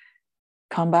elimination,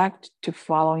 come back to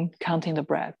following counting the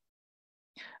breath.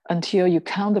 Until you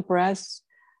count the breaths,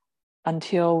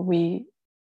 until we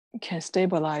can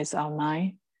stabilize our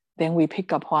mind, then we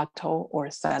pick up Watou or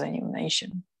silent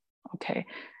elimination. Okay,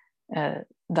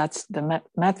 that's the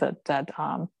method that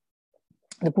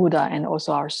the Buddha and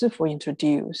also our Shifu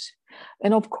introduced.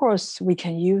 And of course, we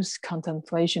can use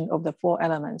contemplation of the four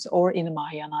elements, or in the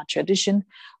Mahayana tradition,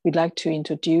 we'd like to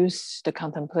introduce the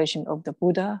contemplation of the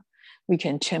Buddha. We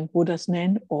can chant Buddha's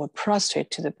name or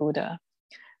prostrate to the Buddha.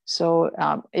 So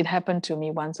it happened to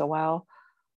me once a while.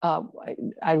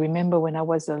 I remember when I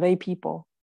was a lay people.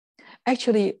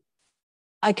 Actually,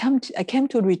 I came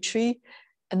to a retreat,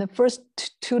 and the first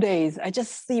 2 days, I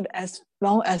just sleep as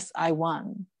long as I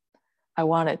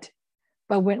wanted.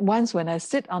 But once when I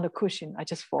sit on the cushion, I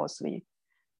just fall asleep.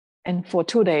 And for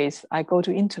 2 days, I go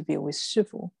to interview with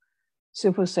Shifu.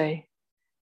 Shifu say,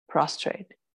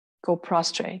 prostrate, go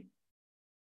prostrate.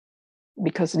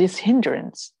 Because this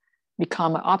hindrance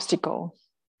become an obstacle,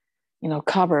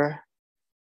 cover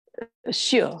a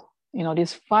shield.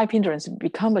 These 5 hindrances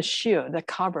become a shield that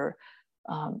cover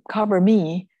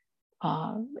me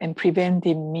and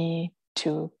preventing me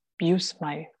to use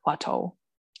my Watou.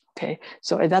 Okay,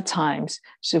 so at that time,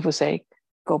 Shifu say,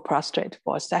 go prostrate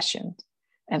for a session.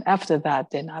 And after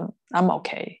that, then I'm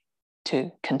okay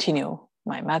to continue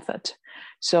my method.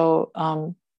 So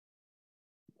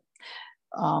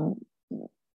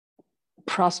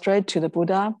prostrate to the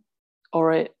Buddha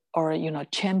or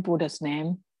chant Buddha's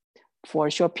name for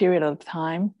a short period of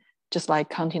time, just like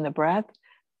counting the breath,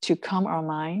 to calm our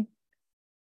mind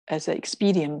as an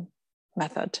expedient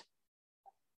method.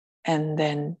 And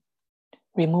then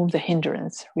remove the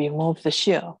hindrance, remove the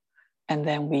shield, and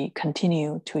then we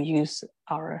continue to use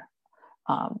our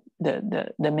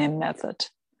the main method.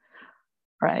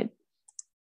 Right?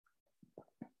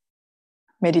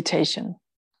 Meditation.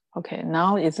 Okay,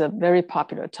 now it's a very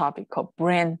popular topic called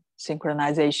brain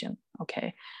synchronization.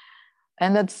 Okay,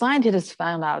 and the scientists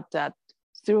found out that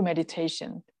through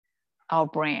meditation, our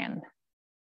brain,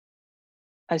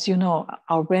 as you know,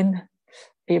 our brain,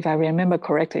 if I remember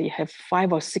correctly, have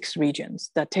 5 or 6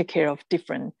 regions that take care of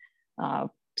different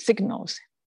signals.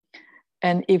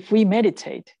 And if we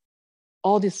meditate,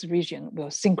 all this region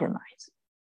will synchronize.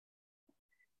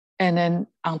 And then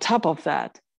on top of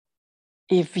that,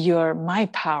 if your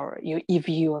mind power, if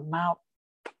your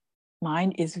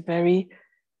mind is very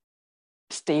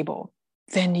stable,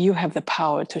 then you have the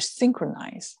power to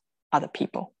synchronize other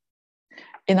people.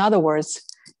 In other words,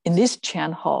 in this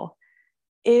chant hall,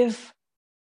 if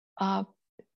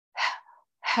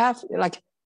have like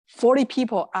 40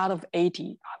 people out of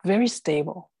 80 are very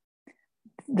stable,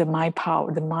 the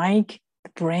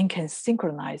brain can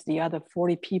synchronize the other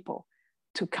 40 people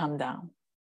to come down.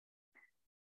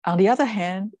 On the other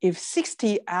hand, if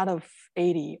 60 out of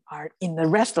 80 are in the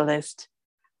restless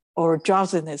or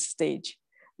drowsiness stage,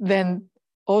 then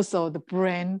also the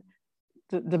brain,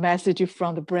 the message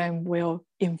from the brain will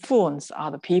influence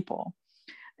other people.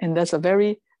 And that's a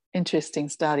very interesting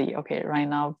study, okay, right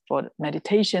now for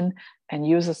meditation, and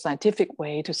use a scientific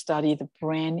way to study the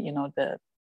brain,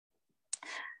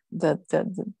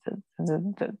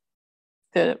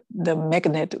 the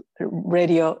magnetic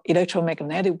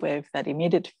electromagnetic wave that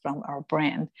emitted from our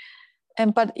brain.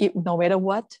 But no matter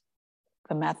what,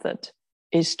 the method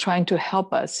is trying to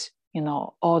help us,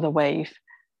 all the wave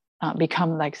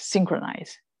become like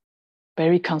synchronized,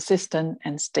 very consistent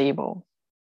and stable.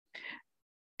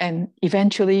 And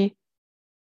eventually,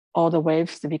 all the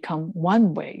waves become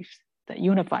one wave, the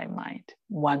unified mind,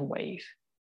 one wave.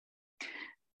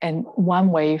 And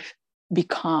one wave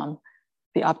become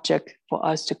the object for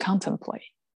us to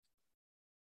contemplate.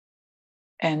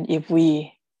 And if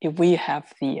we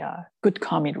have the good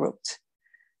karmic roots,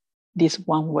 this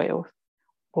one wave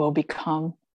will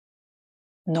become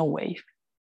no wave.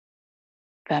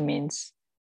 That means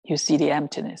you see the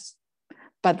emptiness.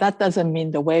 But that doesn't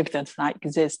mean the wave does not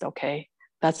exist, okay?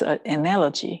 That's an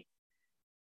analogy.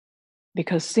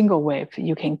 Because single wave,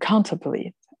 you can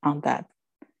contemplate on that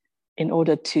in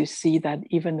order to see that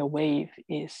even the wave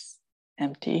is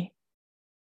empty.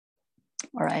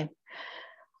 All right,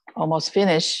 almost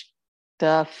finished.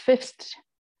 The 5th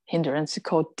hindrance is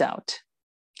called doubt.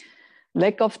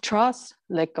 Lack of trust,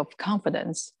 lack of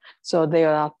confidence. So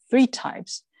there are 3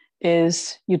 types.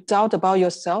 Is you doubt about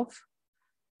yourself,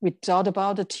 we doubt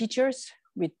about the teachers,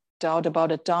 we doubt about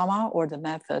the Dharma or the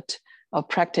method of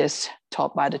practice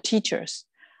taught by the teachers.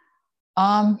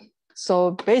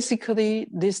 So basically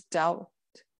this doubt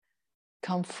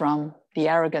come from the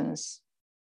arrogance.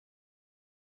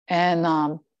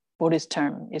 And Buddhist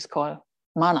term is called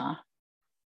mana.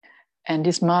 And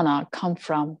this mana come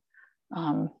from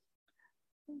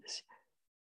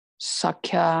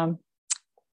Sakyayati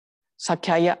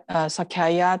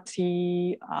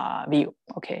view.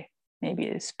 Okay, maybe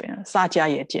it's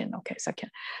Sajia. Okay, Sakya.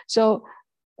 So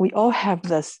we all have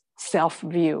this self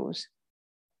views,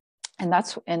 and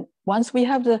once we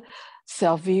have the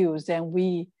self views, then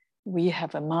we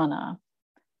have a mana,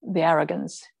 the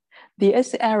arrogance.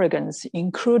 This arrogance,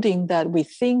 including that we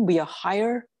think we are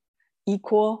higher,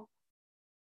 equal,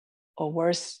 or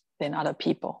worse than other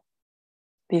people.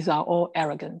 These are all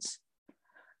arrogance.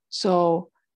 So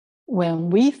when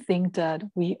we think that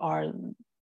we are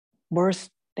worse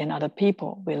than other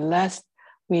people, we're less,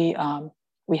 we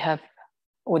have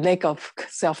a lack of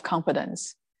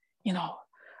self-confidence. You know,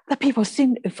 the people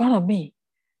sitting in front of me,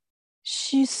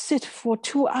 she sits for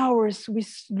 2 hours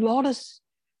with lotus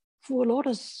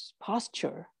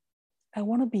posture. I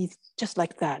want to be just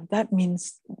like that. That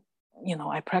means, you know,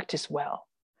 I practice well.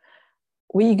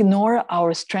 We ignore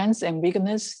our strengths and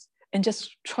weakness and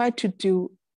just try to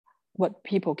do what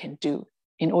people can do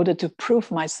in order to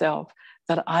prove myself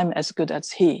that I'm as good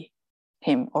as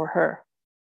him or her.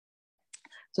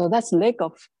 So that's lack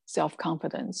of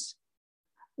self-confidence.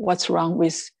 What's wrong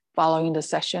with following the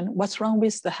session? What's wrong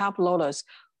with the half lotus?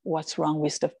 What's wrong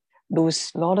with the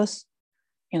loose lotus?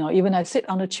 You know, even I sit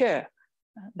on the chair,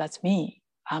 that's me.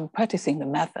 I'm practicing the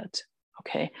method,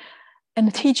 okay? And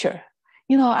the teacher,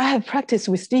 you know, I have practiced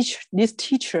with this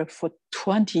teacher for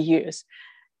 20 years.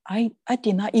 I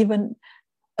did not even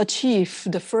achieve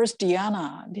the first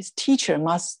dhyana. This teacher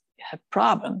must have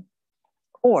problem.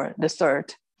 Or the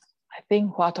third, I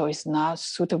think Huato is not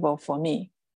suitable for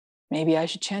me. Maybe I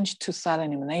should change to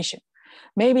silent elimination.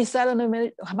 Maybe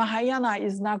silent Mahayana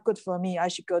is not good for me. I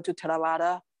should go to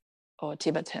Theravada or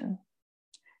Tibetan,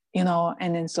 you know,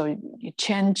 and then so you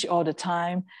change all the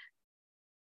time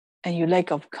and you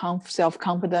lack of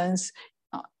self-confidence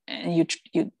and you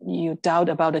doubt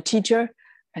about the teacher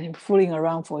and you're fooling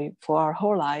around for our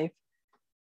whole life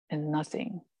and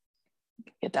nothing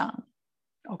get done.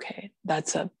 Okay,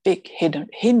 that's a big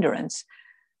hindrance.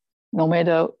 No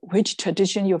matter which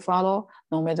tradition you follow,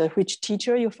 no matter which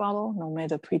teacher you follow, no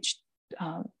matter which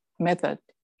method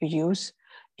you use,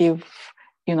 if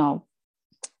you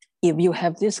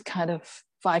have this kind of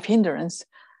 5 hindrance,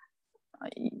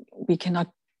 we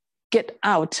cannot get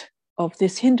out of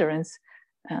this hindrance,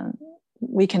 and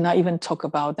we cannot even talk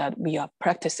about that we are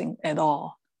practicing at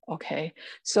all. Okay,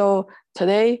 so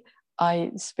today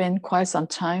I spent quite some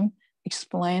time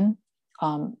explain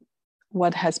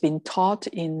what has been taught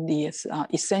in the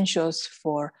essentials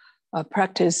for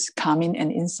practice, calming,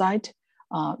 and insight,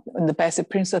 the basic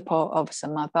principle of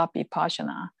samatha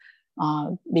vipassana,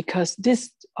 because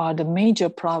these are the major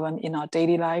problem in our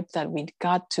daily life that we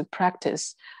got to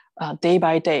practice day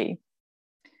by day,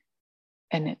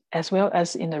 and as well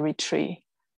as in the retreat.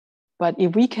 But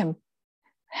if we can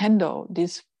handle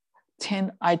these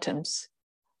 10 items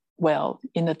well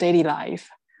in the daily life,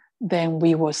 then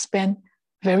we will spend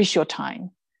very short time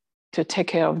to take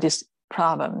care of these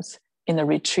problems in the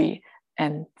retreat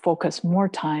and focus more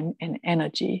time and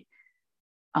energy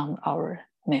on our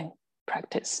main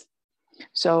practice.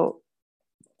 So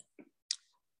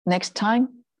next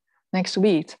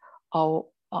week,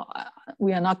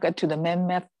 we are not get to the main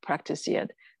math practice yet.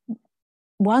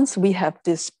 Once we have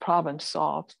this problem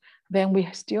solved, then we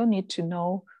still need to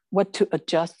know what to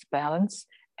adjust balance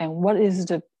and what is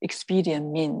the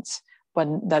expedient means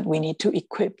that we need to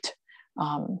equip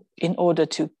in order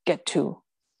to get to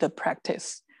the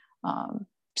practice.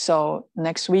 So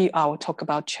next week, I will talk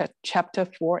about chapter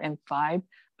 4 and 5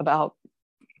 about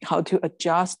how to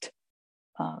adjust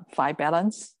 5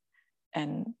 balance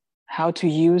and how to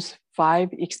use 5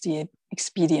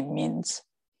 expedient means.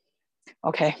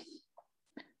 Okay.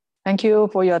 Thank you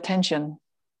for your attention.